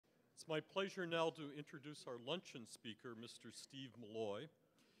my pleasure now to introduce our luncheon speaker, Mr. Steve Milloy.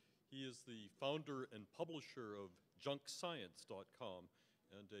 He is the founder and publisher of junkscience.com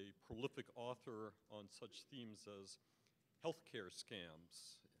and a prolific author on such themes as healthcare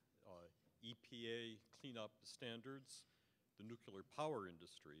scams, EPA cleanup standards, the nuclear power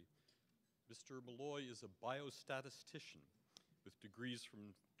industry. Mr. Milloy is a biostatistician with degrees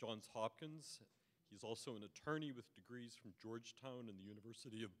from Johns Hopkins. He's also an attorney with degrees from Georgetown and the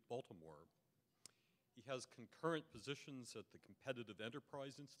University of Baltimore. He has concurrent positions at the Competitive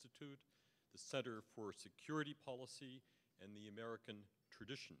Enterprise Institute, the Center for Security Policy, and the American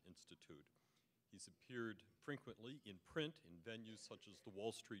Tradition Institute. He's appeared frequently in print in venues such as the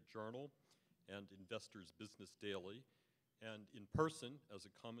Wall Street Journal and Investors Business Daily, and in person as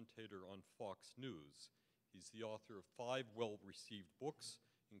a commentator on Fox News. He's the author of 5 well-received books,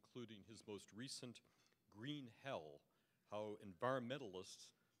 including his most recent Green Hell, How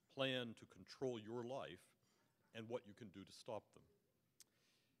Environmentalists Plan to Control Your Life and What You Can Do to Stop them.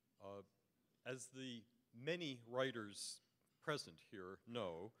 As the many writers present here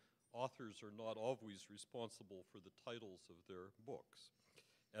know, authors are not always responsible for the titles of their books.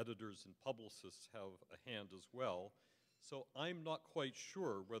 Editors and publicists have a hand as well, so I'm not quite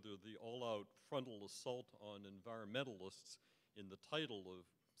sure whether the all-out frontal assault on environmentalists in the title of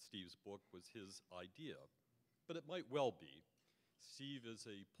Steve's book was his idea, but it might well be. Steve is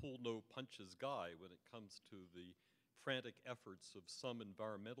a pull-no-punches guy when it comes to the frantic efforts of some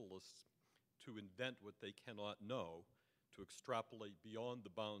environmentalists to invent what they cannot know, to extrapolate beyond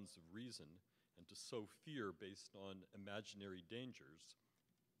the bounds of reason, and to sow fear based on imaginary dangers,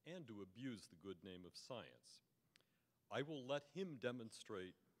 and to abuse the good name of science. I will let him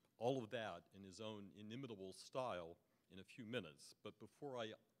demonstrate all of that in his own inimitable style in a few minutes, but before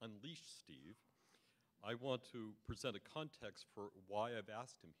I unleash Steve, I want to present a context for why I've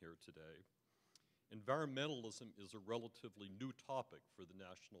asked him here today. Environmentalism is a relatively new topic for the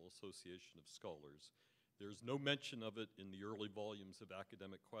National Association of Scholars. There's no mention of it in the early volumes of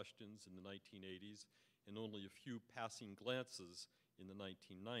Academic Questions in the 1980s, and only a few passing glances in the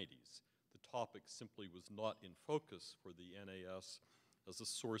 1990s. The topic simply was not in focus for the NAS as a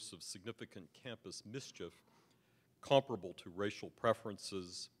source of significant campus mischief comparable to racial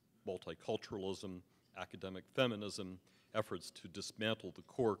preferences, multiculturalism, academic feminism, efforts to dismantle the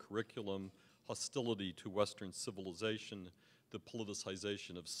core curriculum, hostility to Western civilization, the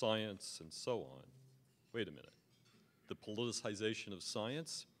politicization of science, and so on. Wait a minute. The politicization of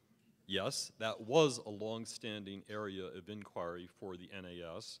science? Yes, that was a long-standing area of inquiry for the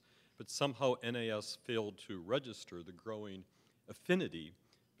NAS, but somehow NAS failed to register the growing affinity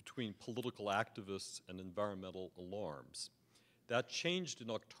between political activists and environmental alarms. That changed in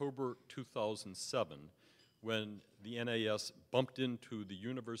October 2007 when the NAS bumped into the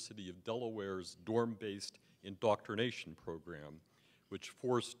University of Delaware's dorm-based indoctrination program, which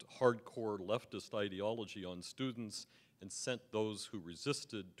forced hardcore leftist ideology on students and sent those who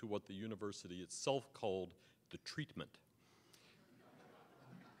resisted to what the university itself called the treatment.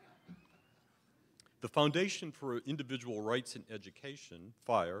 The Foundation for Individual Rights in Education,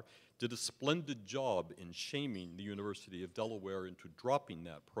 FIRE, did a splendid job in shaming the University of Delaware into dropping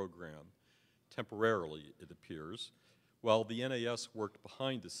that program, temporarily it appears, while the NAS worked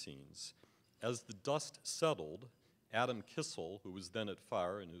behind the scenes. As the dust settled, Adam Kissel, who was then at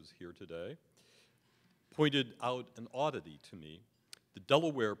FIRE and who's here today, pointed out an oddity to me. The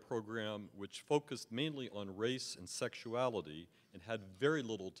Delaware program, which focused mainly on race and sexuality and had very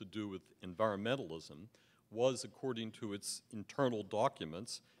little to do with environmentalism, was, according to its internal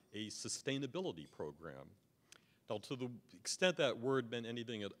documents, a sustainability program. Now, to the extent that word meant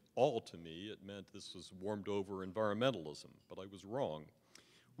anything at all to me, it meant this was warmed over environmentalism, but I was wrong.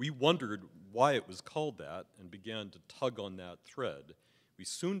 We wondered why it was called that and began to tug on that thread. We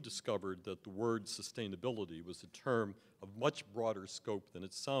soon discovered that the word sustainability was a term of much broader scope than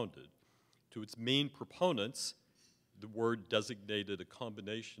it sounded. To its main proponents, the word designated a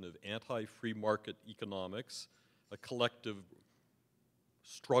combination of anti-free market economics, a collective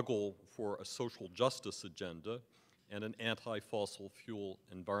struggle for a social justice agenda, and an anti-fossil fuel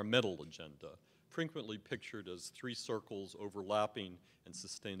environmental agenda, frequently pictured as 3 circles overlapping, and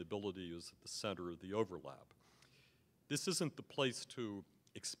sustainability is at the center of the overlap. This isn't the place to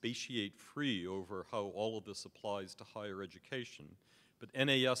expatiate free over how all of this applies to higher education, but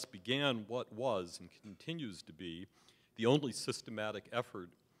NAS began what was and continues to be the only systematic effort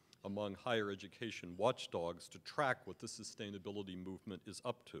among higher education watchdogs to track what the sustainability movement is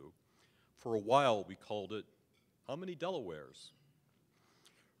up to. For a while, we called it, How Many Delawares?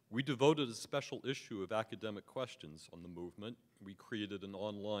 We devoted a special issue of Academic Questions on the movement, We created an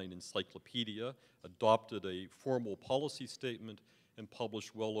online encyclopedia, adopted a formal policy statement, and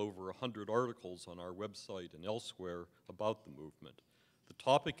published well over 100 articles on our website and elsewhere about the movement. The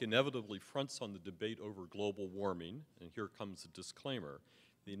topic inevitably fronts on the debate over global warming, and here comes a disclaimer.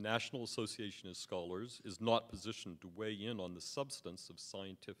 The National Association of Scholars is not positioned to weigh in on the substance of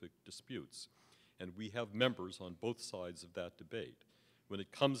scientific disputes, and we have members on both sides of that debate. When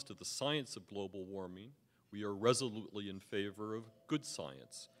it comes to the science of global warming, we are resolutely in favor of good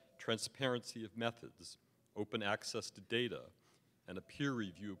science, transparency of methods, open access to data, and a peer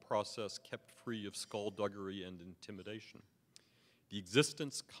review process kept free of skullduggery and intimidation. The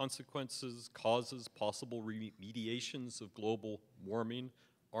existence, consequences, causes, possible remediations of global warming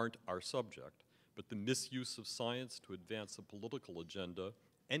aren't our subject, but the misuse of science to advance a political agenda,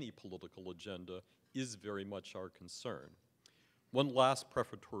 any political agenda, is very much our concern. One last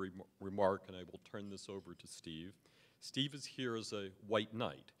prefatory remark, and I will turn this over to Steve. Steve is here as a white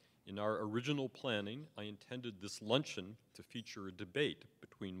knight. In our original planning, I intended this luncheon to feature a debate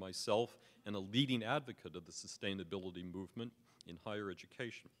between myself and a leading advocate of the sustainability movement in higher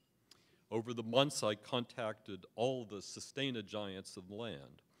education. Over the months, I contacted all the Sustaina giants of the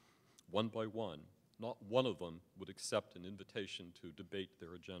land, one by one. Not one of them would accept an invitation to debate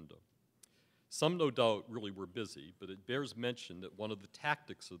their agenda. Some, no doubt, really were busy, but it bears mention that one of the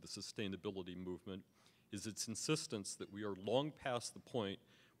tactics of the sustainability movement is its insistence that we are long past the point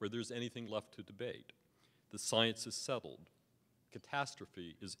where there's anything left to debate. The science is settled.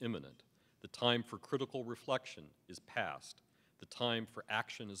 Catastrophe is imminent. The time for critical reflection is past. The time for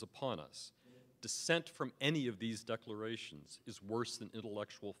action is upon us. Dissent from any of these declarations is worse than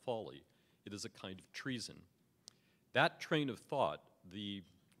intellectual folly. It is a kind of treason. That train of thought,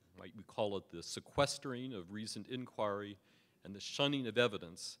 might we call it the sequestering of reasoned inquiry and the shunning of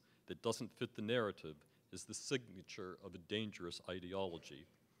evidence that doesn't fit the narrative, is the signature of a dangerous ideology.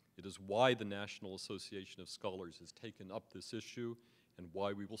 It is why the National Association of Scholars has taken up this issue and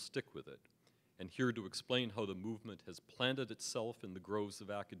why we will stick with it. And here to explain how the movement has planted itself in the groves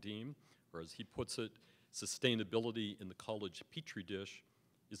of academe, or as he puts it, sustainability in the college petri dish,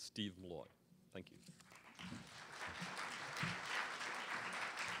 is Steve Milloy. Thank you.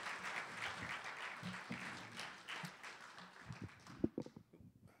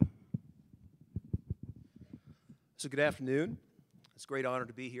 So good afternoon. It's a great honor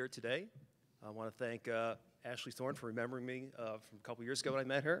to be here today. I want to thank Ashley Thorne for remembering me from a couple years ago when I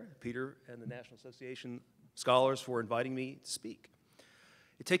met her, Peter and the National Association Scholars for inviting me to speak.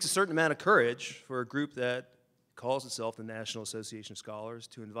 It takes a certain amount of courage for a group that calls itself the National Association of Scholars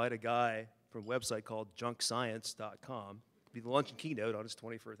to invite a guy from a website called junkscience.com to be the Luncheon Keynote on his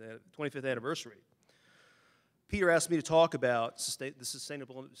 25th anniversary. Peter asked me to talk about the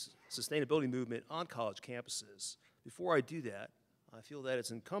sustainability movement on college campuses. Before I do that, I feel that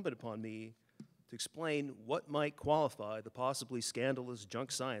it's incumbent upon me to explain what might qualify the possibly scandalous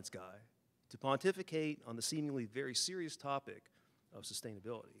junk science guy to pontificate on the seemingly very serious topic of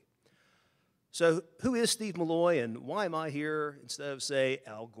sustainability. So who is Steve Milloy, and why am I here instead of, say,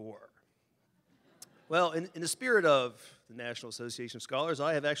 Al Gore? Well, in the spirit of the National Association of Scholars,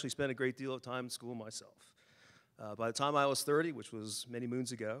 I have actually spent a great deal of time in school myself. By the time I was 30, which was many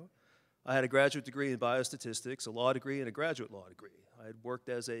moons ago, I had a graduate degree in biostatistics, a law degree, and a graduate law degree. I had worked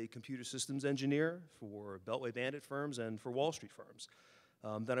as a computer systems engineer for Beltway Bandit firms and for Wall Street firms.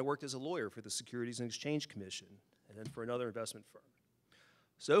 Then I worked as a lawyer for the Securities and Exchange Commission, and then for another investment firm.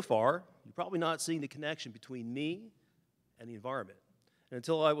 So far, you're probably not seeing the connection between me and the environment. And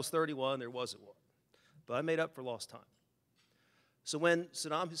until I was 31, there wasn't one. But I made up for lost time. So when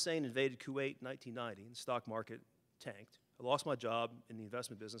Saddam Hussein invaded Kuwait in 1990 and the stock market tanked, I lost my job in the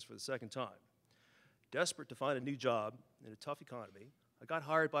investment business for the second time. Desperate to find a new job in a tough economy, I got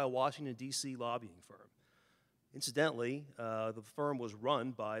hired by a Washington, D.C. lobbying firm. Incidentally, the firm was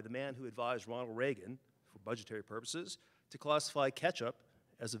run by the man who advised Ronald Reagan, for budgetary purposes, to classify ketchup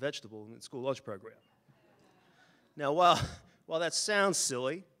as a vegetable in the school lunch program. Now, while that sounds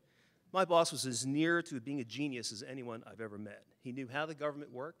silly, my boss was as near to being a genius as anyone I've ever met. He knew how the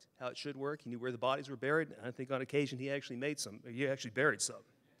government worked, how it should work. He knew where the bodies were buried, and I think on occasion he actually buried some.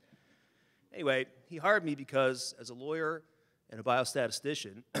 Anyway, he hired me because as a lawyer and a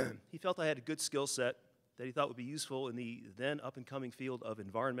biostatistician, he felt I had a good skill set that he thought would be useful in the then up-and-coming field of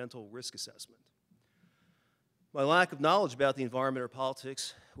environmental risk assessment. My lack of knowledge about the environment or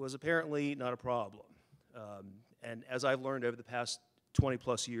politics was apparently not a problem. And as I've learned over the past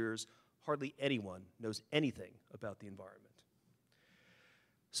 20-plus years, hardly anyone knows anything about the environment.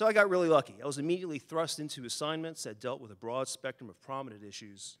 So I got really lucky. I was immediately thrust into assignments that dealt with a broad spectrum of prominent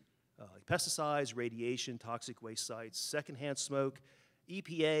issues like pesticides, radiation, toxic waste sites, secondhand smoke,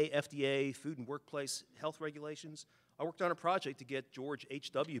 EPA, FDA, food and workplace health regulations. I worked on a project to get George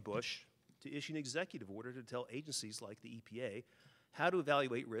H.W. Bush to issue an executive order to tell agencies like the EPA how to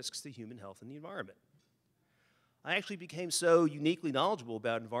evaluate risks to human health and the environment. I actually became so uniquely knowledgeable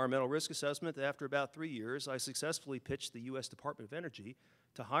about environmental risk assessment that after about 3 years, I successfully pitched the U.S. Department of Energy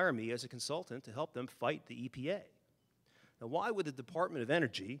to hire me as a consultant to help them fight the EPA. Now, why would the Department of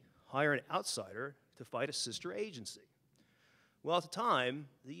Energy hire an outsider to fight a sister agency? Well, at the time,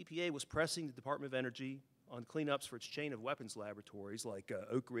 the EPA was pressing the Department of Energy on cleanups for its chain of weapons laboratories like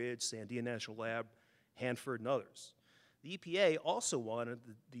Oak Ridge, Sandia National Lab, Hanford, and others. The EPA also wanted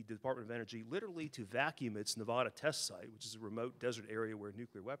the Department of Energy literally to vacuum its Nevada test site, which is a remote desert area where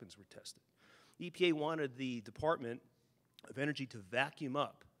nuclear weapons were tested. The EPA wanted the Department of Energy to vacuum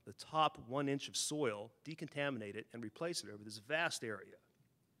up the top 1 inch of soil, decontaminate it, and replace it over this vast area.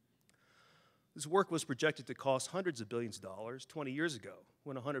 This work was projected to cost hundreds of billions of dollars 20 years ago,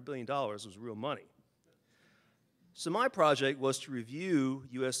 when $100 billion was real money. So my project was to review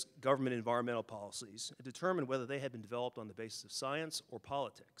U.S. government environmental policies and determine whether they had been developed on the basis of science or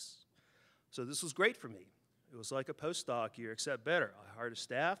politics. So this was great for me. It was like a postdoc year, except better. I hired a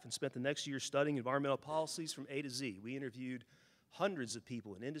staff and spent the next year studying environmental policies from A to Z. We interviewed hundreds of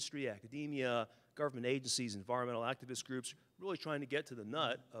people in industry, academia, government agencies, environmental activist groups, really trying to get to the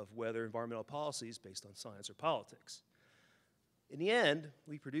nut of whether environmental policy is based on science or politics. In the end,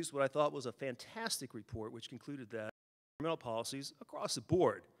 we produced what I thought was a fantastic report, which concluded that environmental policies across the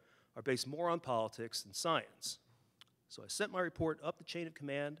board are based more on politics than science. So I sent my report up the chain of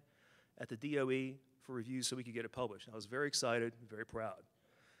command at the DOE for review so we could get it published. I was very excited and very proud.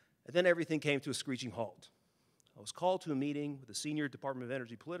 And then everything came to a screeching halt. I was called to a meeting with a senior Department of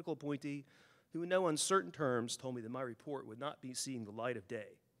Energy political appointee who in no uncertain terms told me that my report would not be seeing the light of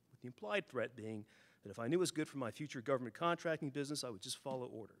day, with the implied threat being that if I knew it was good for my future government contracting business, I would just follow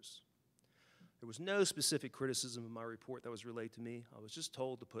orders. There was no specific criticism of my report that was relayed to me. I was just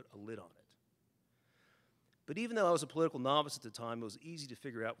told to put a lid on it. But even though I was a political novice at the time, it was easy to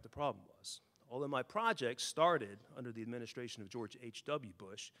figure out what the problem was. Although my project started under the administration of George H.W.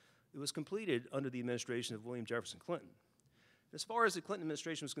 Bush, it was completed under the administration of William Jefferson Clinton. As far as the Clinton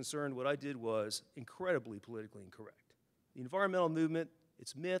administration was concerned, what I did was incredibly politically incorrect. The environmental movement,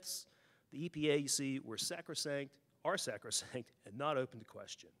 its myths, the EPA, you see, are sacrosanct, and not open to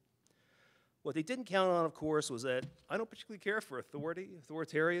question. What they didn't count on, of course, was that I don't particularly care for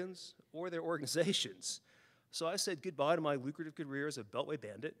authoritarians, or their organizations. So I said goodbye to my lucrative career as a Beltway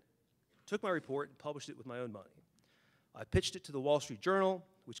bandit, took my report, and published it with my own money. I pitched it to the Wall Street Journal,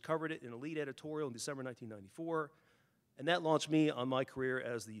 which covered it in a lead editorial in December 1994, and that launched me on my career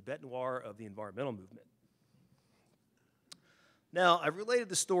as the bête noire of the environmental movement. Now, I've related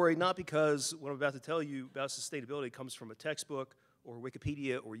the story not because what I'm about to tell you about sustainability comes from a textbook or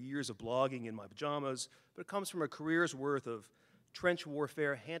Wikipedia or years of blogging in my pajamas, but it comes from a career's worth of trench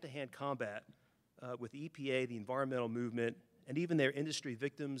warfare, hand-to-hand combat with the EPA, the environmental movement, and even their industry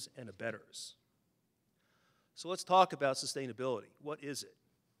victims and abettors. So let's talk about sustainability. What is it?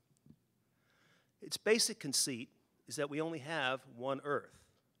 Its basic conceit is that we only have one Earth,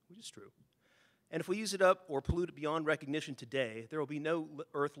 which is true. And if we use it up or pollute it beyond recognition today, there will be no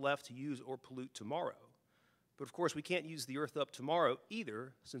Earth left to use or pollute tomorrow. But of course, we can't use the Earth up tomorrow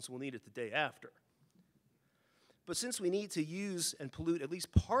either, since we'll need it the day after. But since we need to use and pollute at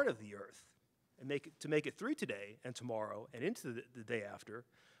least part of the Earth and to make it through today and tomorrow and into the day after,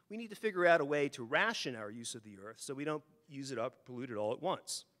 we need to figure out a way to ration our use of the Earth so we don't use it up, pollute it all at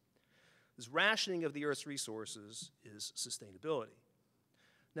once. This rationing of the Earth's resources is sustainability.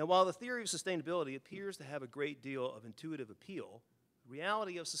 Now, while the theory of sustainability appears to have a great deal of intuitive appeal, the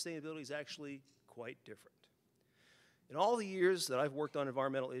reality of sustainability is actually quite different. In all the years that I've worked on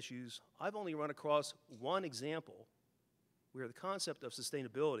environmental issues, I've only run across one example where the concept of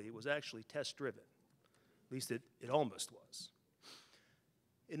sustainability was actually test-driven. At least it almost was.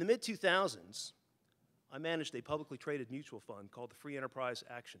 In the mid-2000s, I managed a publicly traded mutual fund called the Free Enterprise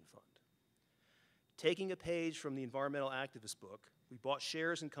Action Fund. Taking a page from the environmental activist book, we bought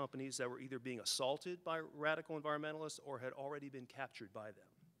shares in companies that were either being assaulted by radical environmentalists or had already been captured by them.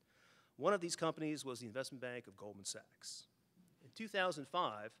 One of these companies was the investment bank of Goldman Sachs. In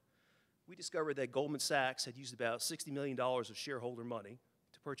 2005, we discovered that Goldman Sachs had used about $60 million of shareholder money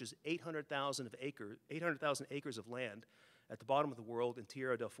to purchase 800,000 acres of land at the bottom of the world in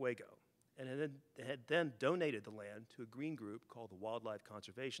Tierra del Fuego, and had then donated the land to a green group called the Wildlife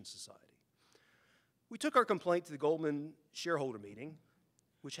Conservation Society. We took our complaint to the Goldman shareholder meeting,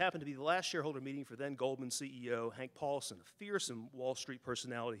 which happened to be the last shareholder meeting for then Goldman CEO Hank Paulson, a fearsome Wall Street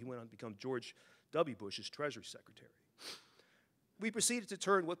personality who went on to become George W. Bush's Treasury Secretary. We proceeded to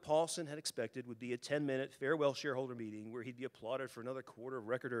turn what Paulson had expected would be a 10-minute farewell shareholder meeting where he'd be applauded for another quarter of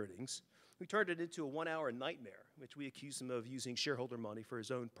record earnings. We turned it into a one-hour nightmare, which we accused him of using shareholder money for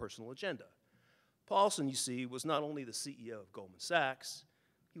his own personal agenda. Paulson, you see, was not only the CEO of Goldman Sachs,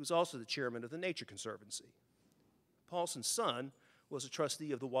 he was also the chairman of the Nature Conservancy. Paulson's son was a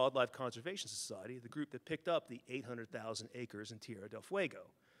trustee of the Wildlife Conservation Society, the group that picked up the 800,000 acres in Tierra del Fuego.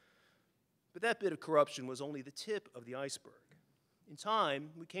 But that bit of corruption was only the tip of the iceberg. In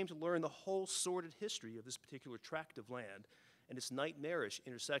time, we came to learn the whole sordid history of this particular tract of land and its nightmarish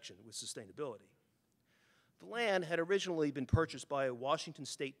intersection with sustainability. The land had originally been purchased by a Washington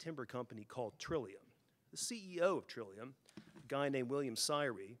state timber company called Trillium. The CEO of Trillium, a guy named William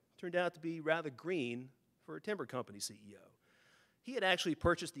Sirey, turned out to be rather green for a timber company CEO. He had actually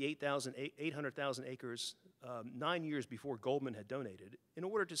purchased the 800,000 acres 9 years before Goldman had donated in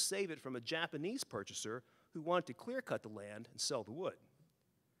order to save it from a Japanese purchaser who wanted to clear-cut the land and sell the wood.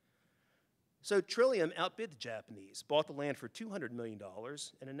 So Trillium outbid the Japanese, bought the land for $200 million,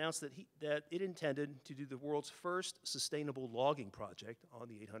 and announced that it intended to do the world's first sustainable logging project on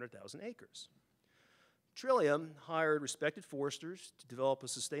the 800,000 acres. Trillium hired respected foresters to develop a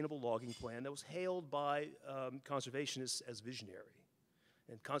sustainable logging plan that was hailed by conservationists as visionary.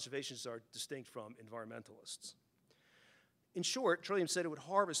 And conservationists are distinct from environmentalists. In short, Trillium said it would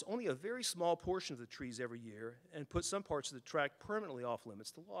harvest only a very small portion of the trees every year and put some parts of the tract permanently off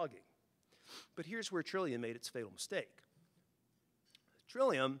limits to logging. But here's where Trillium made its fatal mistake.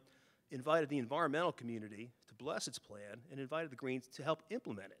 Trillium invited the environmental community to bless its plan and invited the Greens to help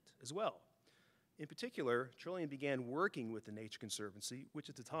implement it as well. In particular, Trillium began working with the Nature Conservancy, which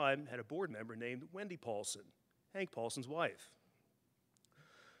at the time had a board member named Wendy Paulson, Hank Paulson's wife.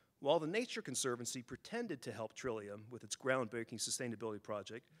 While the Nature Conservancy pretended to help Trillium with its groundbreaking sustainability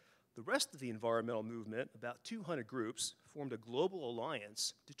project, the rest of the environmental movement, about 200 groups, formed a global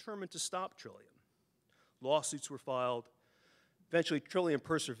alliance determined to stop Trillium. Lawsuits were filed. Eventually, Trillium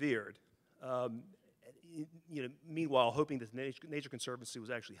persevered, meanwhile hoping that the Nature Conservancy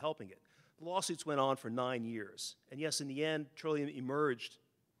was actually helping it. The lawsuits went on for 9 years. And yes, in the end, Trillium emerged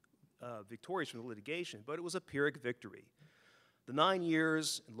victorious from the litigation, but it was a Pyrrhic victory. The 9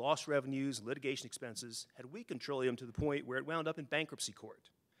 years and lost revenues and litigation expenses had weakened Trillium to the point where it wound up in bankruptcy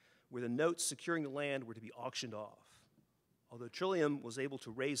court, where the notes securing the land were to be auctioned off. Although Trillium was able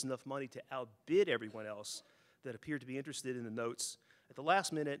to raise enough money to outbid everyone else that appeared to be interested in the notes, at the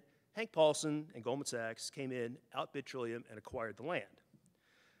last minute, Hank Paulson and Goldman Sachs came in, outbid Trillium, and acquired the land.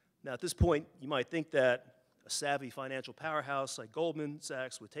 Now, at this point, you might think that a savvy financial powerhouse like Goldman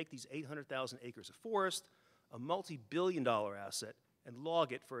Sachs would take these 800,000 acres of forest, a multi-billion-dollar asset, and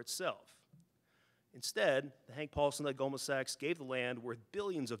log it for itself. Instead, the Hank Paulson-led Goldman Sachs gave the land worth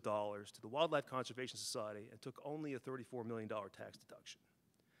billions of dollars to the Wildlife Conservation Society and took only a $34 million tax deduction.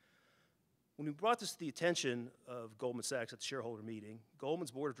 When we brought this to the attention of Goldman Sachs at the shareholder meeting,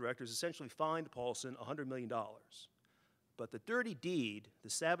 Goldman's board of directors essentially fined Paulson $100 million. But the dirty deed, the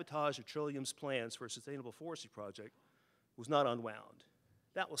sabotage of Trillium's plans for a sustainable forestry project, was not unwound.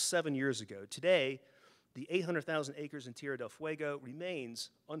 That was 7 years ago. Today, the 800,000 acres in Tierra del Fuego remains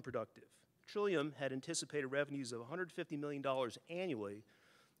unproductive. Trillium had anticipated revenues of $150 million annually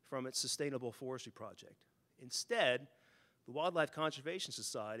from its sustainable forestry project. Instead, the Wildlife Conservation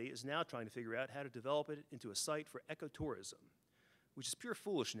Society is now trying to figure out how to develop it into a site for ecotourism, which is pure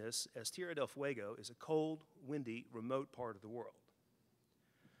foolishness, as Tierra del Fuego is a cold, windy, remote part of the world.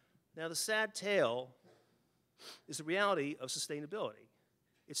 Now, the sad tale is the reality of sustainability.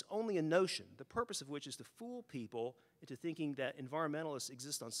 It's only a notion, the purpose of which is to fool people into thinking that environmentalists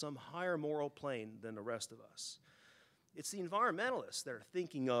exist on some higher moral plane than the rest of us. It's the environmentalists that are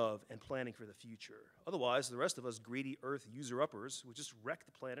thinking of and planning for the future. Otherwise, the rest of us greedy Earth user-uppers would just wreck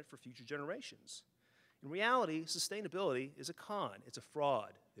the planet for future generations. In reality, sustainability is a con. It's a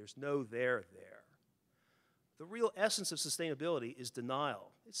fraud. There's no there there. The real essence of sustainability is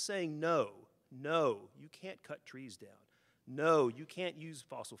denial. It's saying no, you can't cut trees down. No, you can't use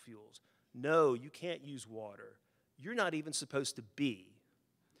fossil fuels. No, you can't use water. You're not even supposed to be.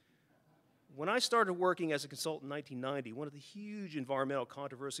 When I started working as a consultant in 1990, one of the huge environmental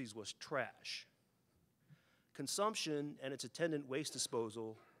controversies was trash. Consumption and its attendant waste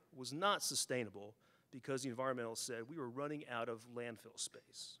disposal was not sustainable because the environmentalists said we were running out of landfill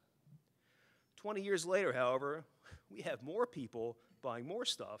space. 20 years later, however, we have more people buying more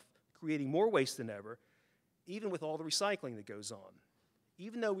stuff, creating more waste than ever, even with all the recycling that goes on.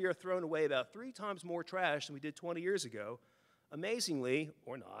 Even though we are throwing away about 3 times more trash than we did 20 years ago, Amazingly,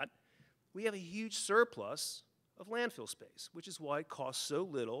 or not, we have a huge surplus of landfill space, which is why it costs so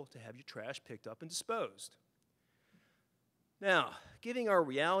little to have your trash picked up and disposed. Now, giving our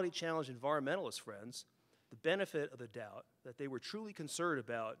reality-challenged environmentalist friends the benefit of the doubt that they were truly concerned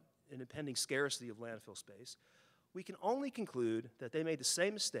about an impending scarcity of landfill space, we can only conclude that they made the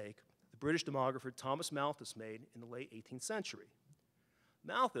same mistake the British demographer Thomas Malthus made in the late 18th century.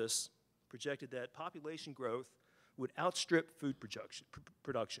 Malthus projected that population growth would outstrip food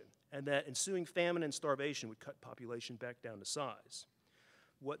production, and that ensuing famine and starvation would cut population back down to size.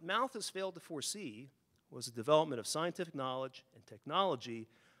 What Malthus failed to foresee was the development of scientific knowledge and technology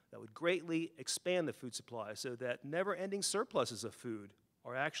that would greatly expand the food supply so that never-ending surpluses of food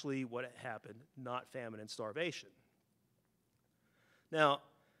are actually what happened, not famine and starvation. Now,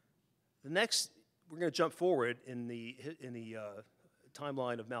 we're going to jump forward in the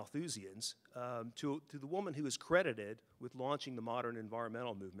timeline of Malthusians to the woman who is credited with launching the modern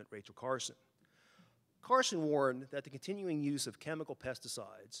environmental movement, Rachel Carson. Carson warned that the continuing use of chemical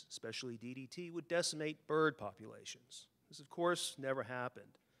pesticides, especially DDT, would decimate bird populations. This, of course, never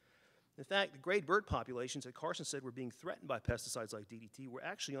happened. In fact, the great bird populations that Carson said were being threatened by pesticides like DDT were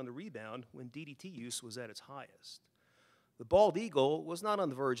actually on the rebound when DDT use was at its highest. The bald eagle was not on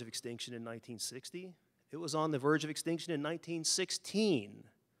the verge of extinction in 1960. It was on the verge of extinction in 1916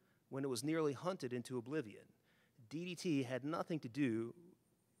 when it was nearly hunted into oblivion. DDT had nothing to do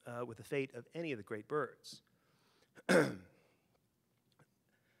with the fate of any of the great birds.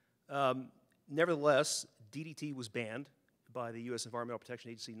 Nevertheless, DDT was banned by the U.S. Environmental Protection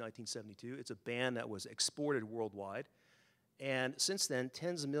Agency in 1972. It's a ban that was exported worldwide. And since then,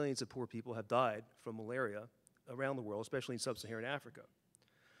 tens of millions of poor people have died from malaria around the world, especially in sub-Saharan Africa.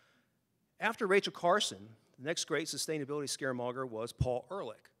 After Rachel Carson, the next great sustainability scaremonger was Paul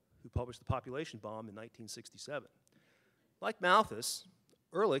Ehrlich, who published The Population Bomb in 1967. Like Malthus,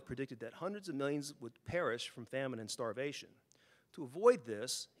 Ehrlich predicted that hundreds of millions would perish from famine and starvation. To avoid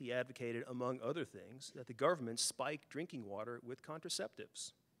this, he advocated, among other things, that the government spike drinking water with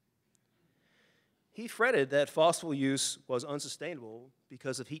contraceptives. He fretted that fossil use was unsustainable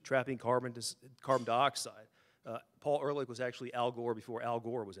because of heat-trapping carbon dioxide. Paul Ehrlich was actually Al Gore before Al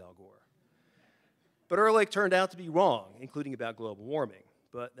Gore was Al Gore. But Ehrlich turned out to be wrong, including about global warming.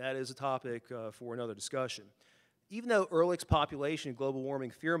 But that is a topic for another discussion. Even though Ehrlich's population and global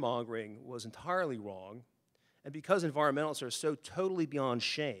warming fear-mongering was entirely wrong, and because environmentalists are so totally beyond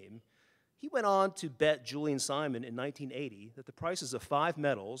shame, he went on to bet Julian Simon in 1980 that the prices of 5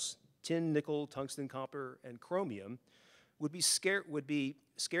 metals, tin, nickel, tungsten, copper, and chromium, would be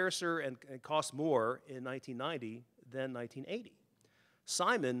scarcer and cost more in 1990 than 1980.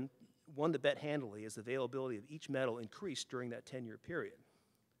 Simon won the bet handily as the availability of each metal increased during that 10-year period.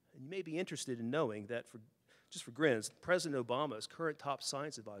 And you may be interested in knowing that, just for grins, President Obama's current top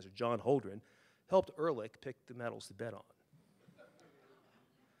science advisor, John Holdren, helped Ehrlich pick the metals to bet on.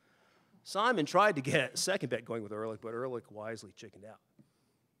 Simon tried to get a second bet going with Ehrlich, but Ehrlich wisely chickened out.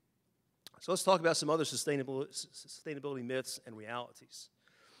 So let's talk about some other sustainability myths and realities.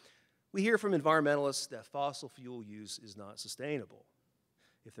 We hear from environmentalists that fossil fuel use is not sustainable.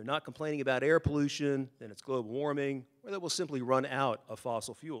 If they're not complaining about air pollution, then it's global warming, or that we'll simply run out of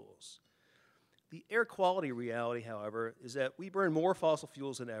fossil fuels. The air quality reality, however, is that we burn more fossil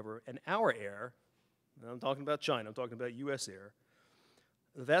fuels than ever, and our air, and I'm talking about China, I'm talking about U.S. air,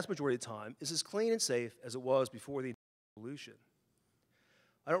 the vast majority of the time is as clean and safe as it was before the revolution.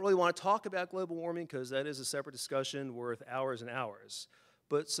 I don't really want to talk about global warming because that is a separate discussion worth hours and hours.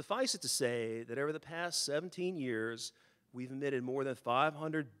 But suffice it to say that over the past 17 years, we've emitted more than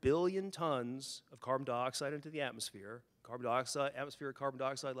 500 billion tons of carbon dioxide into the atmosphere. Atmospheric carbon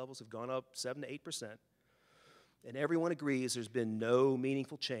dioxide levels have gone up 7 to 8%. And everyone agrees there's been no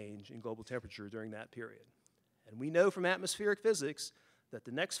meaningful change in global temperature during that period. And we know from atmospheric physics that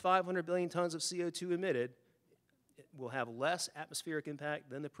the next 500 billion tons of CO2 emitted will have less atmospheric impact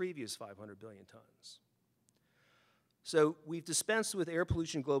than the previous 500 billion tons. So we've dispensed with air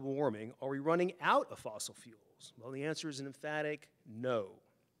pollution, global warming. Are we running out of fossil fuels? Well, the answer is an emphatic no.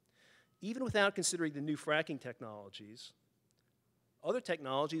 Even without considering the new fracking technologies, other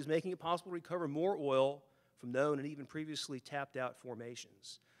technologies making it possible to recover more oil from known and even previously tapped out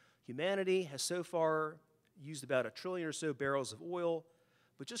formations. Humanity has so far used about 1 trillion or so barrels of oil,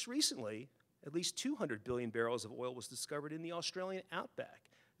 but just recently, at least 200 billion barrels of oil was discovered in the Australian outback.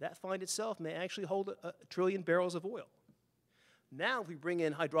 That find itself may actually hold 1 trillion barrels of oil. Now, if we bring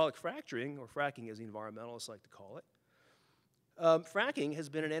in hydraulic fracturing, or fracking as the environmentalists like to call it, Fracking has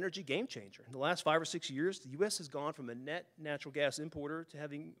been an energy game changer. In the last 5 or 6 years, the U.S. has gone from a net natural gas importer to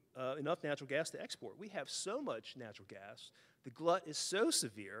having enough natural gas to export. We have so much natural gas, the glut is so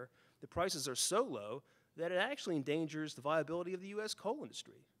severe, the prices are so low, that it actually endangers the viability of the U.S. coal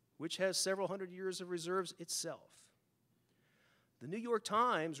industry, which has several hundred years of reserves itself. The New York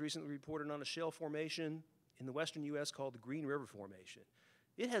Times recently reported on a shale formation in the western U.S. called the Green River Formation.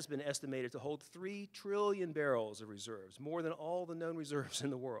 It has been estimated to hold 3 trillion barrels of reserves, more than all the known reserves in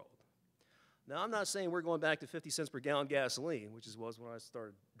the world. Now, I'm not saying we're going back to 50 cents per gallon gasoline, which was when I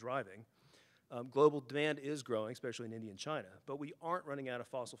started driving. Global demand is growing, especially in India and China, but we aren't running out of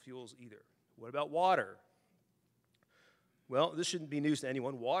fossil fuels either. What about water? Well, this shouldn't be news to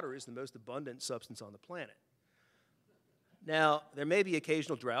anyone. Water is the most abundant substance on the planet. Now, there may be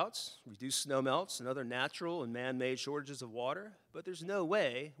occasional droughts, reduced snowmelts, and other natural and man-made shortages of water, but there's no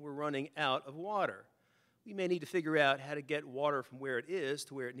way we're running out of water. We may need to figure out how to get water from where it is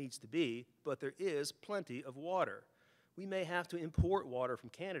to where it needs to be, but there is plenty of water. We may have to import water from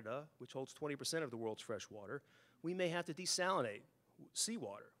Canada, which holds 20% of the world's fresh water. We may have to desalinate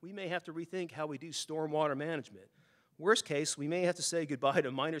seawater. We may have to rethink how we do stormwater management. Worst case, we may have to say goodbye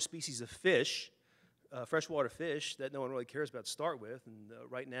to minor species of fish, freshwater fish that no one really cares about to start with. And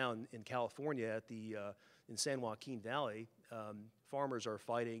right now in California, in San Joaquin Valley, farmers are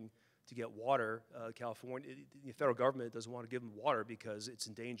fighting to get water. The federal government doesn't want to give them water because it's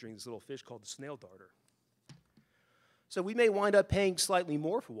endangering this little fish called the snail darter. So we may wind up paying slightly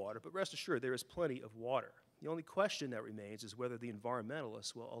more for water, but rest assured there is plenty of water. The only question that remains is whether the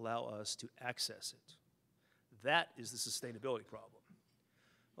environmentalists will allow us to access it. That is the sustainability problem.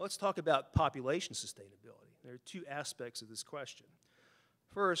 Let's talk about population sustainability. There are 2 aspects of this question.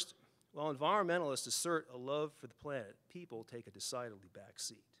 First, while environmentalists assert a love for the planet, people take a decidedly back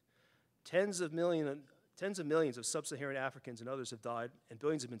seat. Tens of millions of sub-Saharan Africans and others have died, and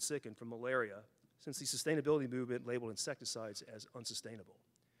billions have been sickened from malaria since the sustainability movement labeled insecticides as unsustainable.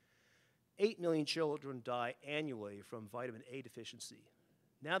 8 million children die annually from vitamin A deficiency.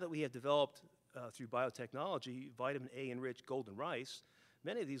 Now that we have developed, through biotechnology, vitamin A-enriched golden rice,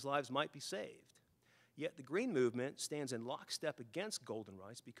 many of these lives might be saved. Yet the green movement stands in lockstep against golden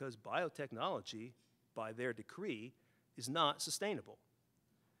rice because biotechnology, by their decree, is not sustainable.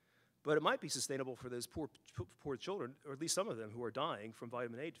 But it might be sustainable for those poor children, or at least some of them, who are dying from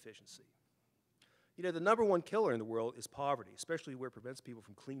vitamin A deficiency. You know, the #1 killer in the world is poverty, especially where it prevents people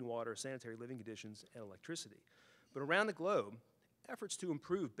from clean water, sanitary living conditions, and electricity. But around the globe, efforts to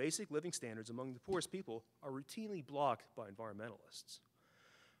improve basic living standards among the poorest people are routinely blocked by environmentalists.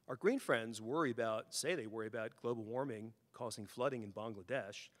 Our green friends say they worry about global warming causing flooding in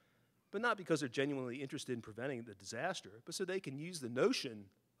Bangladesh, but not because they're genuinely interested in preventing the disaster, but so they can use the notion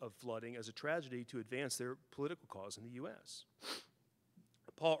of flooding as a tragedy to advance their political cause in the U.S.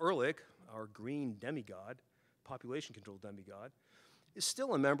 Paul Ehrlich, our green demigod, population control demigod, is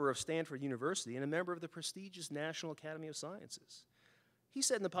still a member of Stanford University and a member of the prestigious National Academy of Sciences. He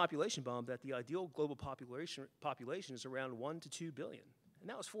said in the population bomb that the ideal global population is around 1 to 2 billion. And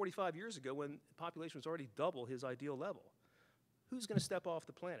that was 45 years ago when the population was already double his ideal level. Who's going to step off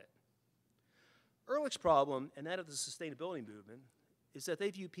the planet? Ehrlich's problem, and that of the sustainability movement, is that they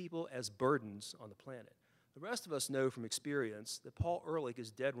view people as burdens on the planet. The rest of us know from experience that Paul Ehrlich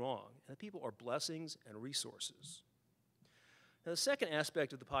is dead wrong, and that people are blessings and resources. Now, the second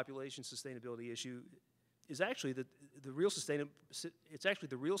aspect of the population sustainability issue is actually the real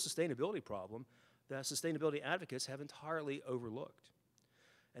sustainability problem that sustainability advocates have entirely overlooked.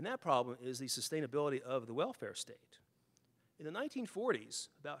 And that problem is the sustainability of the welfare state. In the 1940s,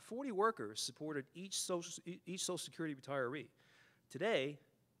 about 40 workers supported each Social Security retiree. Today,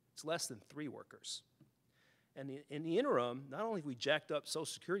 it's less than 3 workers. And in the interim, not only have we jacked up Social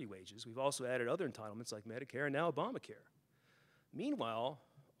Security wages, we've also added other entitlements like Medicare and now Obamacare. Meanwhile,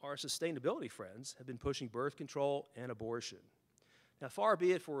 our sustainability friends have been pushing birth control and abortion. Now, far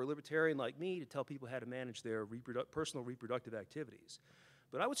be it for a libertarian like me to tell people how to manage their personal reproductive activities.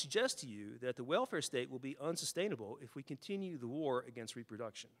 But I would suggest to you that the welfare state will be unsustainable if we continue the war against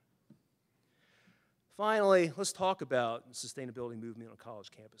reproduction. Finally, let's talk about the sustainability movement on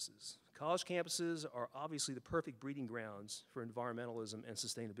college campuses. College campuses are obviously the perfect breeding grounds for environmentalism and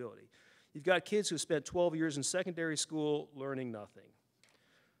sustainability. You've got kids who have spent 12 years in secondary school learning nothing.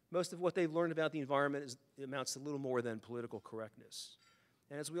 Most of what they've learned about the environment amounts to little more than political correctness.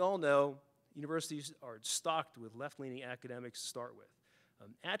 And as we all know, universities are stocked with left-leaning academics to start with.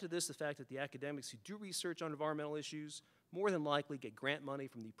 Add to this the fact that the academics who do research on environmental issues more than likely get grant money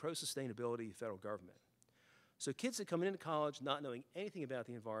from the pro-sustainability federal government. So kids that come into college not knowing anything about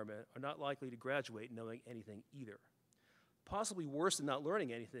the environment are not likely to graduate knowing anything either. Possibly worse than not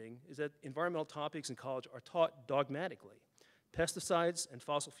learning anything is that environmental topics in college are taught dogmatically. Pesticides and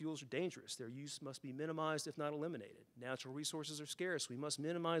fossil fuels are dangerous. Their use must be minimized, if not eliminated. Natural resources are scarce. We must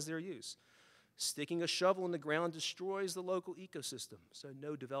minimize their use. Sticking a shovel in the ground destroys the local ecosystem, so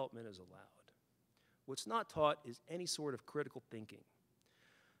no development is allowed. What's not taught is any sort of critical thinking.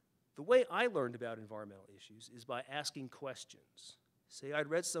 The way I learned about environmental issues is by asking questions. Say I'd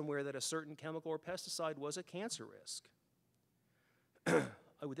read somewhere that a certain chemical or pesticide was a cancer risk.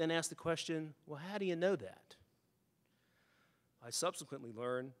 I would then ask the question, well, how do you know that? I subsequently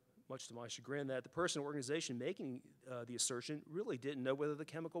learned, much to my chagrin, that the person or organization making the assertion really didn't know whether the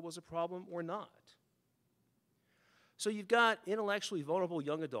chemical was a problem or not. So you've got intellectually vulnerable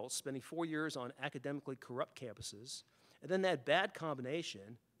young adults spending 4 years on academically corrupt campuses, and then that bad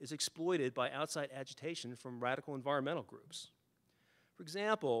combination is exploited by outside agitation from radical environmental groups. For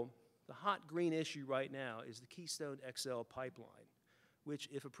example, the hot green issue right now is the Keystone XL pipeline, which,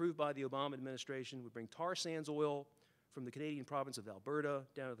 if approved by the Obama administration, would bring tar sands oil from the Canadian province of Alberta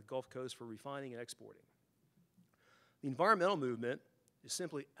down to the Gulf Coast for refining and exporting. The environmental movement is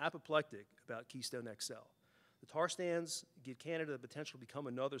simply apoplectic about Keystone XL. The tar sands give Canada the potential to become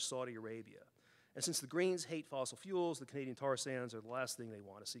another Saudi Arabia. And since the Greens hate fossil fuels, the Canadian tar sands are the last thing they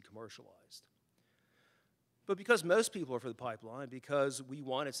want to see commercialized. But because most people are for the pipeline, because we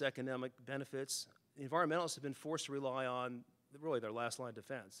want its economic benefits, the environmentalists have been forced to rely on really their last line of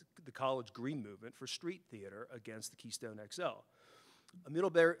defense, the college green movement for street theater against the Keystone XL. A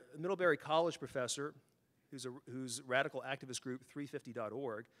Middlebury College professor whose radical activist group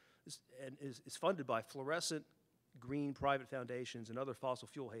 350.org is funded by fluorescent green private foundations and other fossil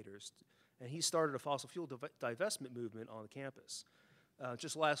fuel haters, and he started a fossil fuel divestment movement on the campus.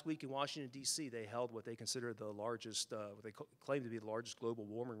 Just last week in Washington, D.C., they held what they consider the largest, what they claim to be the largest global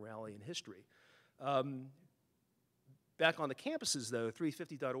warming rally in history. Back on the campuses, though,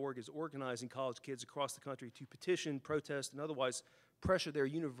 350.org is organizing college kids across the country to petition, protest, and otherwise pressure their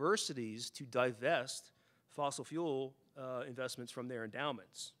universities to divest fossil fuel investments from their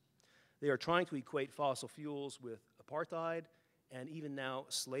endowments. They are trying to equate fossil fuels with apartheid and even now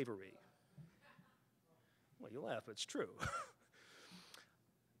slavery. Well, you laugh, but it's true.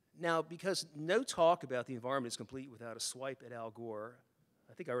 Now, because no talk about the environment is complete without a swipe at Al Gore,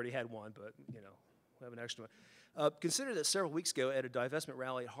 I think I already had one, but, you know, we'll have an extra one. Consider that several weeks ago at a divestment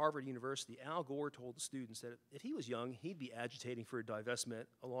rally at Harvard University, Al Gore told the students that if he was young, he'd be agitating for a divestment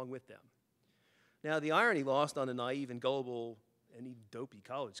along with them. Now, the irony lost on the naive and gullible and even dopey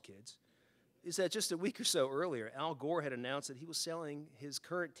college kids is that just a week or so earlier, Al Gore had announced that he was selling his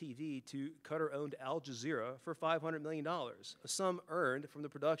current TV to Qatar-owned Al Jazeera for $500 million, a sum earned from the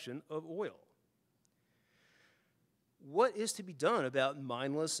production of oil. What is to be done about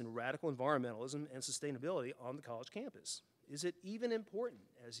mindless and radical environmentalism and sustainability on the college campus? Is it even important?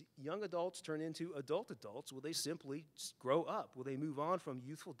 As young adults turn into adult adults, will they simply grow up? Will they move on from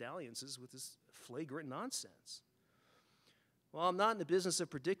youthful dalliances with this flagrant nonsense? While I'm not in the business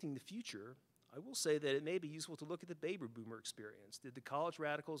of predicting the future, I will say that it may be useful to look at the baby boomer experience. Did the college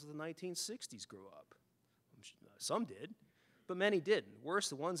radicals of the 1960s grow up? Some did, but many didn't. Worse,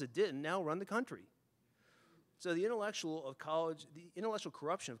 the ones that didn't now run the country. So the intellectual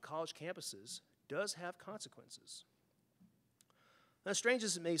corruption of college campuses does have consequences. Now, strange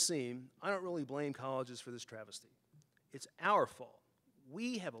as it may seem, I don't really blame colleges for this travesty. It's our fault.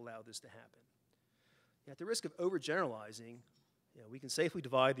 We have allowed this to happen. At the risk of overgeneralizing, we can safely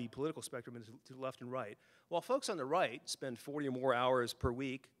divide the political spectrum into the left and right. While folks on the right spend 40 or more hours per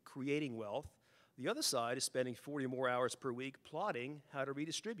week creating wealth, the other side is spending 40 or more hours per week plotting how to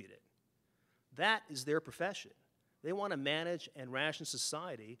redistribute it. That is their profession. They want to manage and ration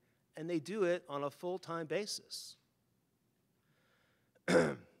society, and they do it on a full-time basis.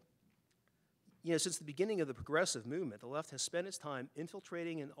 Since the beginning of the progressive movement, the left has spent its time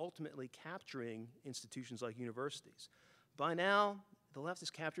infiltrating and ultimately capturing institutions like universities. By now, the left has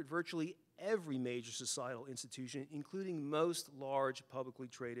captured virtually every major societal institution, including most large publicly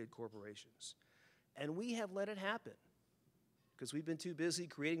traded corporations. And we have let it happen because we've been too busy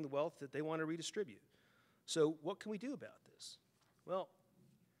creating the wealth that they want to redistribute. So what can we do about this? Well,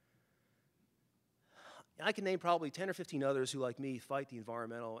 I can name probably 10 or 15 others who, like me, fight the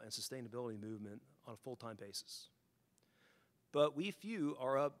environmental and sustainability movement on a full-time basis. But we few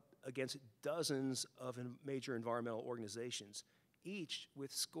are up against dozens of major environmental organizations, each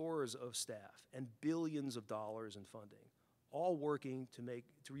with scores of staff and billions of dollars in funding, all working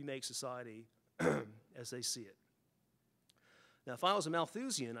to remake society as they see it. Now, if I was a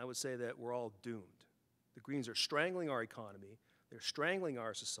Malthusian, I would say that we're all doomed. The Greens are strangling our economy, they're strangling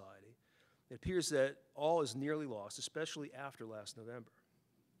our society, It appears that all is nearly lost, especially after last November.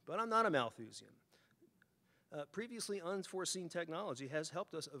 But I'm not a Malthusian. Previously unforeseen technology has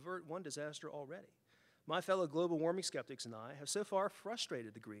helped us avert one disaster already. My fellow global warming skeptics and I have so far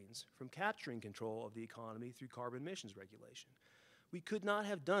frustrated the Greens from capturing control of the economy through carbon emissions regulation. We could not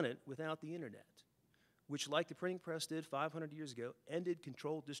have done it without the internet, which, like the printing press did 500 years ago, ended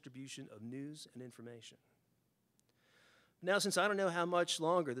controlled distribution of news and information. Now, since I don't know how much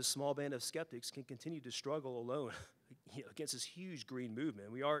longer this small band of skeptics can continue to struggle alone against this huge green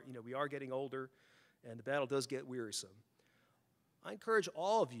movement, we are getting older, and the battle does get wearisome. I encourage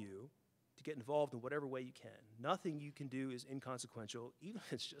all of you to get involved in whatever way you can. Nothing you can do is inconsequential, even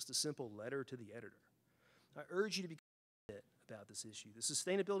if it's just a simple letter to the editor. I urge you to be passionate about this issue. The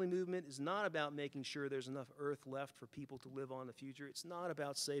sustainability movement is not about making sure there's enough Earth left for people to live on in the future. It's not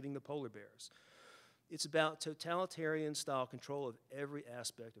about saving the polar bears. It's about totalitarian-style control of every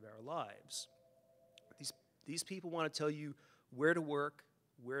aspect of our lives. These people want to tell you where to work,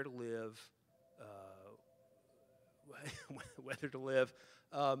 where to live, whether to live,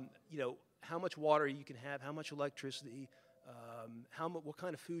 how much water you can have, how much electricity, what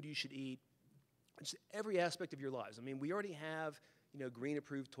kind of food you should eat. Just every aspect of your lives. I mean, we already have,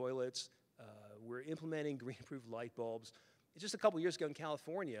 green-approved toilets. We're implementing green-approved light bulbs. Just a couple years ago in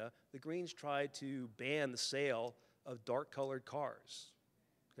California, the Greens tried to ban the sale of dark-colored cars.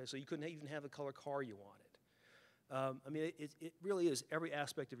 Okay, so you couldn't even have the color car you wanted. I mean, it really is every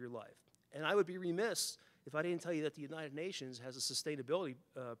aspect of your life. And I would be remiss if I didn't tell you that the United Nations has a sustainability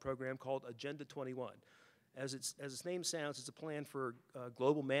program called Agenda 21. As its name sounds, it's a plan for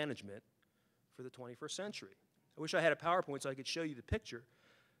global management for the 21st century. I wish I had a PowerPoint so I could show you the picture.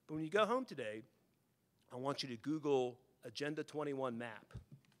 But when you go home today, I want you to Google Agenda 21 map.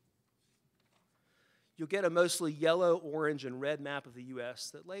 You'll get a mostly yellow, orange, and red map of the U.S.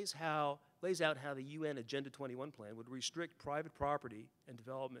 that lays out how the UN Agenda 21 plan would restrict private property and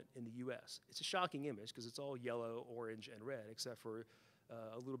development in the U.S. It's a shocking image because it's all yellow, orange, and red, except for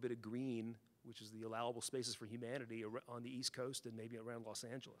a little bit of green, which is the allowable spaces for humanity on the East Coast and maybe around Los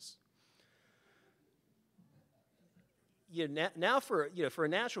Angeles. Now for a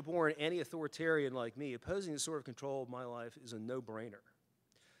natural-born anti-authoritarian like me, opposing this sort of control of my life is a no-brainer.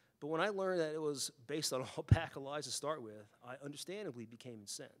 But when I learned that it was based on all pack of lies to start with, I understandably became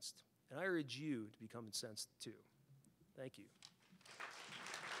incensed. And I urge you to become incensed too. Thank you.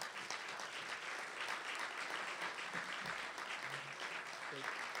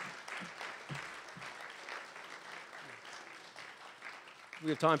 We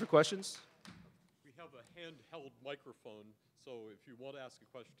have time for questions? We have a handheld microphone, so if you want to ask a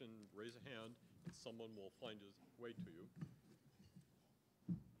question, raise a hand, and someone will find his way to you.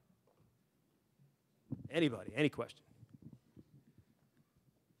 Anybody, any question?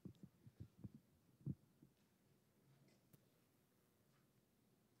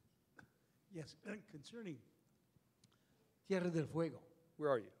 Yes, concerning Tierra del Fuego. Where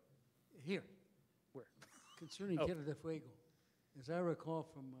are you? Here. Where? Concerning Tierra del Fuego. As I recall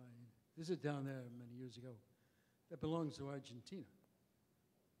from my visit down there many years ago, that belongs to Argentina,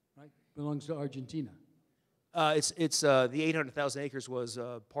 right? Belongs to Argentina. The 800,000 acres was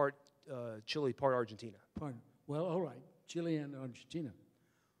part Chile, part Argentina. Well, all right, Chile and Argentina.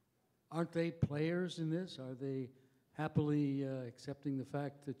 Aren't they players in this? Are they happily accepting the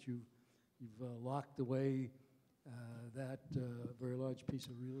fact that you've locked away that very large piece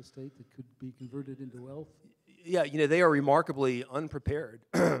of real estate that could be converted into wealth? Yeah, they are remarkably unprepared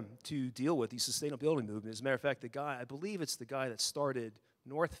to deal with the sustainability movement. As a matter of fact, I believe it's the guy that started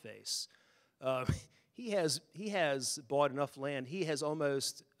North Face. He has bought enough land. He has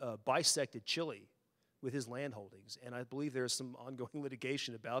almost bisected Chile with his land holdings, and I believe there's some ongoing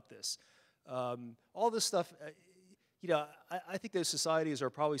litigation about this. All this stuff, I think those societies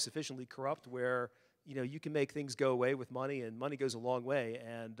are probably sufficiently corrupt where, you can make things go away with money, and money goes a long way,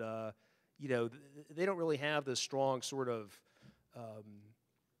 and they don't really have the strong sort of,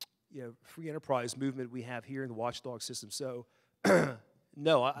 free enterprise movement we have here in the watchdog system. So,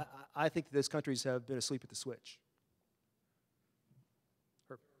 no, I think that those countries have been asleep at the switch.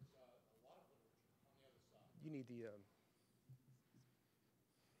 You need the...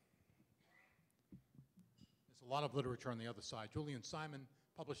 There's a lot of literature on the other side. Julian Simon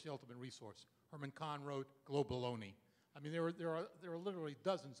published The Ultimate Resource. Herman Kahn wrote Globaloney. I mean, there are literally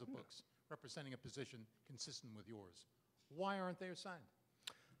dozens of books representing a position consistent with yours. Why aren't they assigned?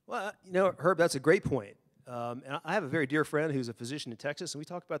 Well, Herb, that's a great point. And I have a very dear friend who's a physician in Texas, and we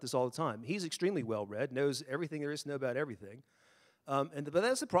talk about this all the time. He's extremely well-read, knows everything there is to know about everything. But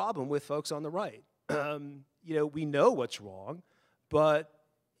that's the problem with folks on the right. We know what's wrong, but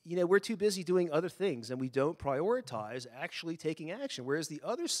you know, we're too busy doing other things, and we don't prioritize actually taking action. Whereas the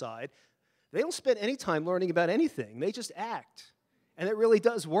other side, they don't spend any time learning about anything. They just act, and it really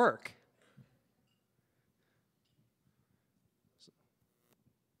does work.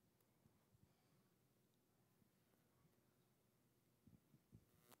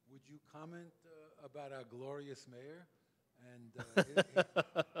 Would you comment about our glorious mayor and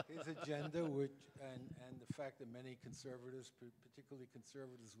his agenda, and the fact that many conservatives, particularly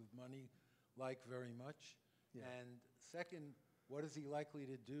conservatives with money, like very much? Yeah. And second, what is he likely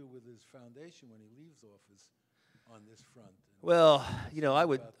to do with his foundation when he leaves office on this front? Well, you know, I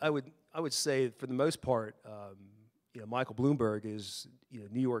would say for the most part, you know, Michael Bloomberg is, you know,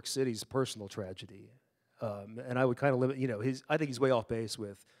 New York City's personal tragedy, and I would kind of limit, you know, I think he's way off base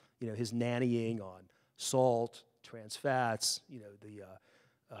with, you know, his nannying on salt, trans fats, you know, the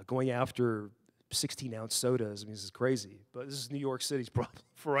going after 16-ounce sodas. I mean, this is crazy, but this is New York City's problem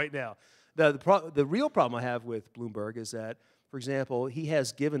for right now. The real problem I have with Bloomberg is that, for example, he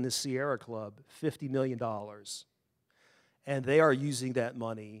has given the Sierra Club $50 million, and they are using that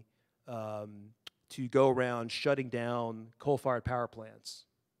money to go around shutting down coal-fired power plants,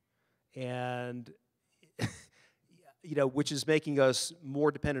 and you know, which is making us more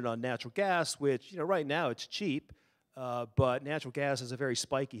dependent on natural gas, which, you know, right now it's cheap, but natural gas has a very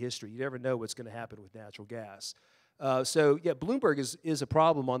spiky history. You never know what's going to happen with natural gas. So, yeah, Bloomberg is a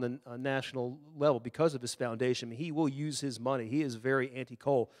problem on the national level because of his foundation. I mean, he will use his money. He is very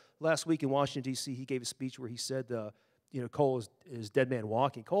anti-coal. Last week in Washington, D.C., he gave a speech where he said, you know, coal is dead man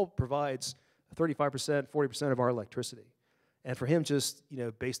walking. Coal provides 35%, 40% of our electricity. And for him, just, you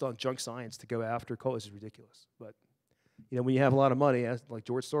know, based on junk science to go after coal is ridiculous. But, you know, when you have a lot of money, like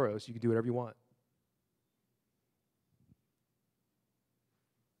George Soros, you can do whatever you want.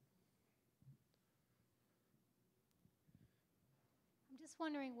 I'm just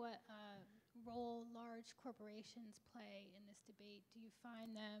wondering what role large corporations play in this debate. Do you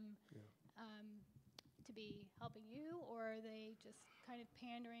find them to be helping you, or are they just kind of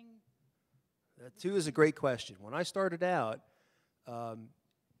pandering? That, too, is a great question. When I started out,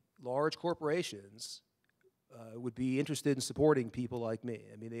 large corporations would be interested in supporting people like me.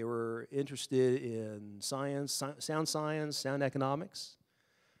 I mean, they were interested in science, sound economics,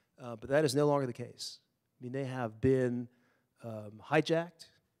 but that is no longer the case. I mean, they have been hijacked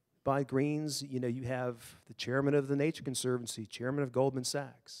by Greens. You know, you have the chairman of the Nature Conservancy, chairman of Goldman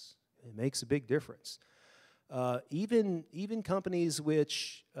Sachs. It makes a big difference. Even companies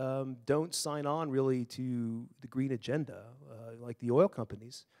which don't sign on really to the green agenda, like the oil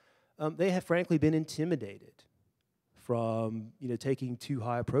companies, they have frankly been intimidated from, you know, taking too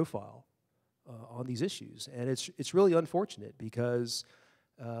high a profile on these issues, and it's really unfortunate because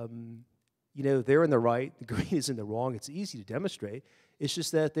you know, they're in the right, the green is in the wrong. It's easy to demonstrate. It's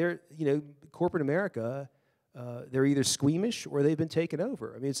just that they're, you know, corporate America, they're either squeamish or they've been taken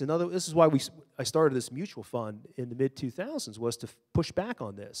over. I mean, it's another. This is why I started this mutual fund in the mid-2000s, was to push back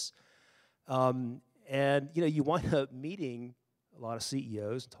on this. And you know, you wind up meeting a lot of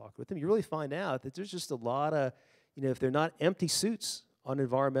CEOs and talking with them. You really find out that there's just a lot of, you know, if they're not empty suits on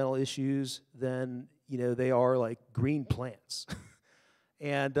environmental issues, then, you know, they are like green plants.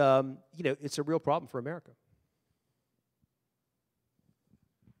 And you know, it's a real problem for America.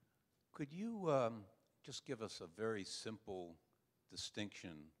 Could you just give us a very simple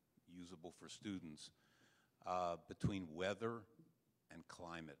distinction, usable for students, between weather and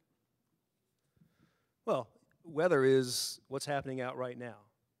climate? Well, weather is what's happening out right now.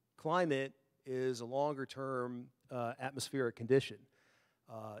 Climate is a longer-term atmospheric condition.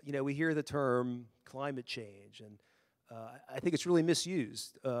 You know, we hear the term climate change, and I think it's really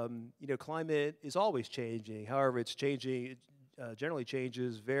misused. You know, climate is always changing. However, it's changing. It generally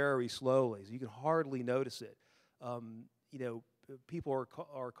changes very slowly, so you can hardly notice it. You know, people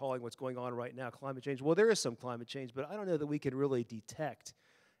are calling what's going on right now climate change. Well, there is some climate change, but I don't know that we can really detect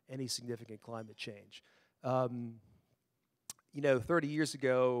any significant climate change. You know, 30 years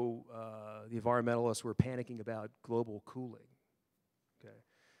ago, the environmentalists were panicking about global cooling.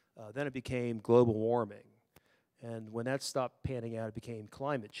 Okay, then it became global warming. And when that stopped panning out, it became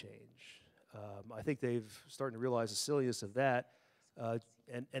climate change. I think they've started to realize the silliness of that,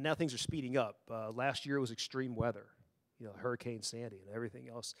 and now things are speeding up. Last year was extreme weather, you know, Hurricane Sandy and everything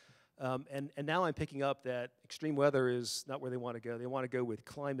else. And now I'm picking up that extreme weather is not where they want to go. They want to go with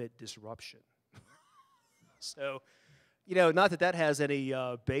climate disruption. So, you know, not that that has any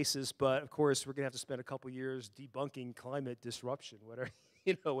basis, but of course we're going to have to spend a couple years debunking climate disruption, whatever,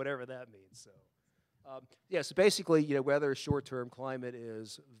 you know, whatever that means. So. Yeah, so basically, you know, weather is short-term, climate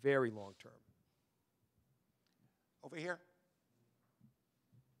is very long-term. Over here.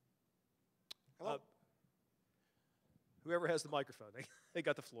 Hello? Whoever has the microphone, they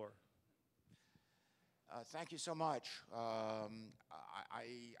got the floor. Thank you so much. I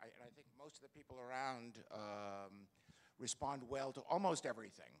think most of the people around respond well to almost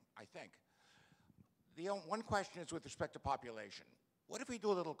everything, I think. One question is with respect to population. What if we do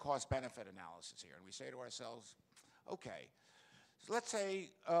a little cost-benefit analysis here and we say to ourselves, okay, so let's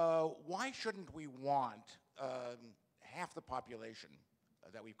say, why shouldn't we want half the population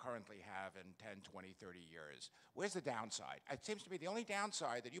that we currently have in 10, 20, 30 years? Where's the downside? It seems to be the only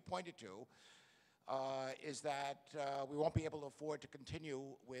downside that you pointed to is that we won't be able to afford to continue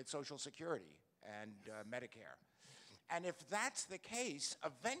with Social Security and Medicare. And if that's the case,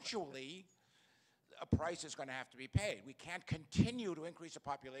 eventually a price is going to have to be paid. We can't continue to increase the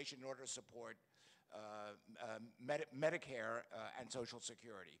population in order to support Medicare and Social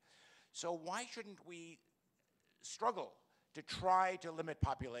Security. So why shouldn't we struggle to try to limit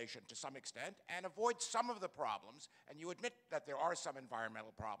population to some extent and avoid some of the problems? And you admit that there are some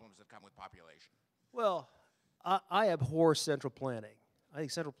environmental problems that come with population. Well, I abhor central planning. I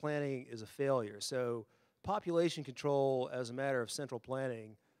think central planning is a failure. So population control as a matter of central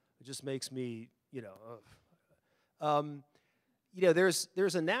planning, it just makes me,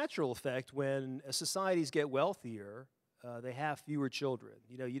 there's a natural effect when societies get wealthier, they have fewer children.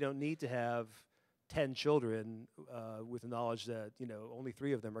 You don't need to have 10 children with the knowledge that, only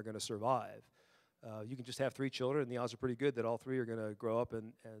 3 of them are going to survive. You can just have 3 children, and the odds are pretty good that all 3 are going to grow up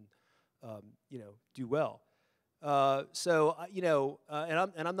and do well. And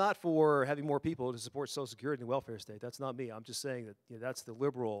I'm not for having more people to support Social Security and the welfare state. That's not me. I'm just saying that that's the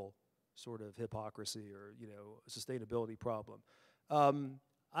liberal sort of hypocrisy or sustainability problem.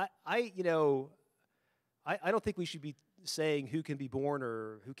 I don't think we should be saying who can be born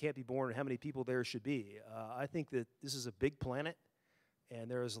or who can't be born and how many people there should be. I think that this is a big planet, and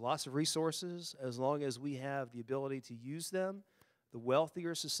there's lots of resources. As long as we have the ability to use them, the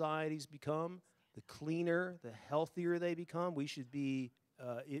wealthier societies become, the cleaner, the healthier they become. We should be,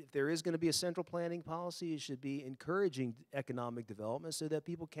 if there is going to be a central planning policy, it should be encouraging economic development so that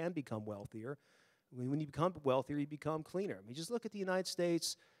people can become wealthier. When you become wealthier, you become cleaner. I mean, just look at the United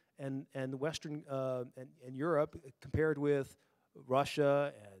States and the Western and Europe compared with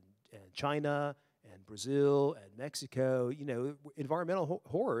Russia and China and Brazil and Mexico. Environmental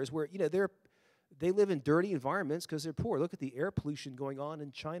horrors where they live in dirty environments because they're poor. Look at the air pollution going on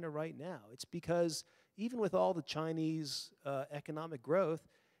in China right now. It's because even with all the Chinese economic growth,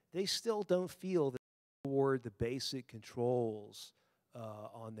 they still don't feel that they afford the basic controls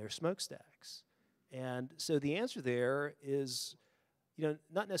on their smokestacks. And so the answer there is,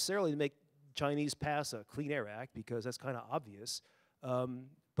 not necessarily to make Chinese pass a Clean Air Act, because that's kind of obvious,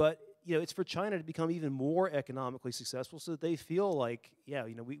 but it's for China to become even more economically successful so that they feel like,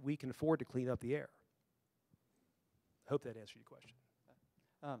 we can afford to clean up the air. Hope that answered your question.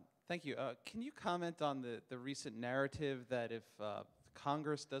 Thank you. Can you comment on the recent narrative that if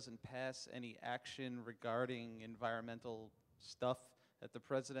Congress doesn't pass any action regarding environmental stuff, that the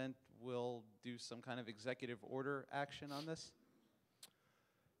president will do some kind of executive order action on this?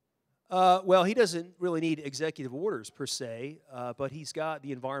 Well, he doesn't really need executive orders per se, but he's got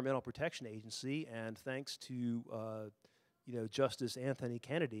the Environmental Protection Agency, and thanks to Justice Anthony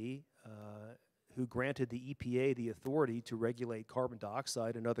Kennedy, who granted the EPA the authority to regulate carbon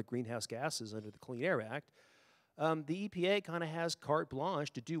dioxide and other greenhouse gases under the Clean Air Act, the EPA kind of has carte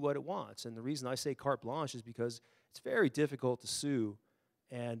blanche to do what it wants. And the reason I say carte blanche is because it's very difficult to sue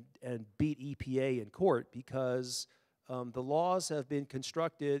and beat EPA in court because the laws have been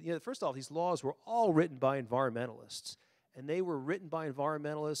constructed. First off, these laws were all written by environmentalists, and they were written by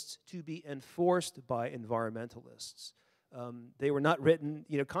environmentalists to be enforced by environmentalists. They were not written,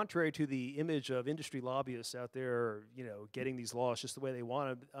 contrary to the image of industry lobbyists out there, getting these laws just the way they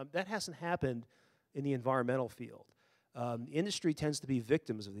want them. That hasn't happened in the environmental field. Industry tends to be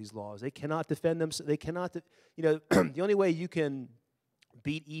victims of these laws. They cannot defend them. They cannot, the only way you can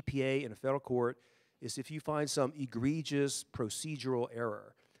beat EPA in a federal court is if you find some egregious procedural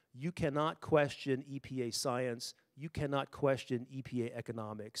error. You cannot question EPA science. You cannot question EPA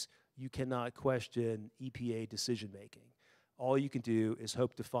economics. You cannot question EPA decision-making. All you can do is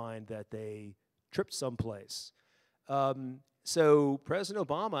hope to find that they tripped someplace. So President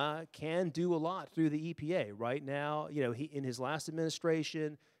Obama can do a lot through the EPA. Right now, in his last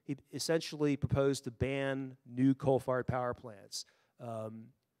administration, he essentially proposed to ban new coal-fired power plants.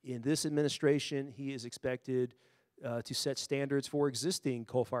 In this administration, he is expected to set standards for existing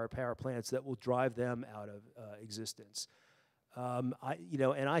coal-fired power plants that will drive them out of existence. And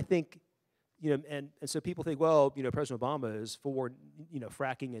I think, and so people think, well, President Obama is for,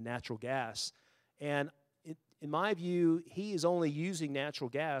 fracking and natural gas. And in my view, he is only using natural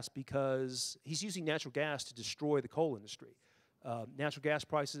gas because he's using natural gas to destroy the coal industry. Natural gas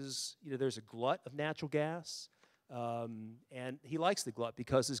prices, there's a glut of natural gas, and he likes the glut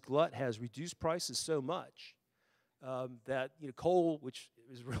because his glut has reduced prices so much that coal, which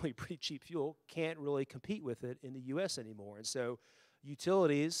is really pretty cheap fuel, can't really compete with it in the U.S. anymore. And so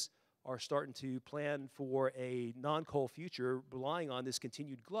utilities are starting to plan for a non-coal future relying on this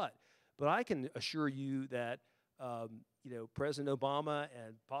continued glut. But I can assure you that President Obama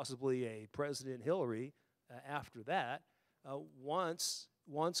and possibly a President Hillary after that, once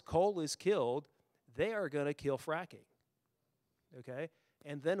coal is killed, they are going to kill fracking. Okay,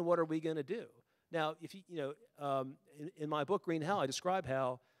 and then what are we going to do? Now, if in my book Green Hell, I describe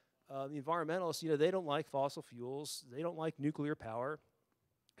how the environmentalists, they don't like fossil fuels, they don't like nuclear power,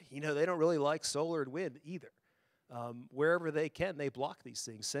 they don't really like solar and wind either. Wherever they can, they block these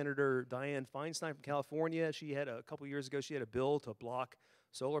things. Senator Dianne Feinstein from California, she had a couple years ago, she had a bill to block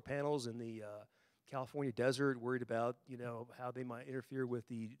solar panels in the California desert, worried about how they might interfere with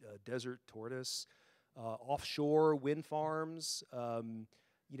the desert tortoise. Offshore wind farms,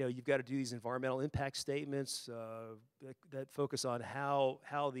 you've got to do these environmental impact statements that focus on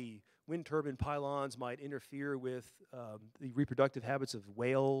how the wind turbine pylons might interfere with the reproductive habits of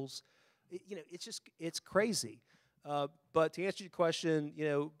whales. It's crazy. But to answer your question,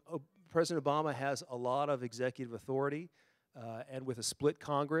 President Obama has a lot of executive authority, and with a split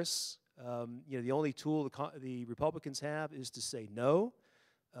Congress, the only tool the Republicans have is to say no.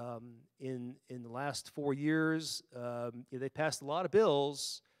 In the last 4 years, they passed a lot of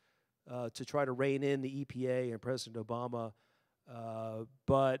bills to try to rein in the EPA and President Obama,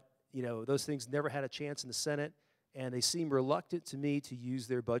 but those things never had a chance in the Senate. And they seem reluctant to me to use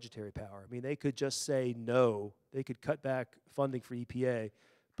their budgetary power. I mean, they could just say no. They could cut back funding for EPA,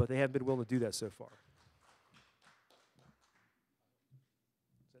 but they haven't been willing to do that so far.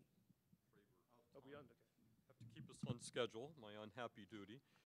 Have to keep us on schedule, my unhappy duty.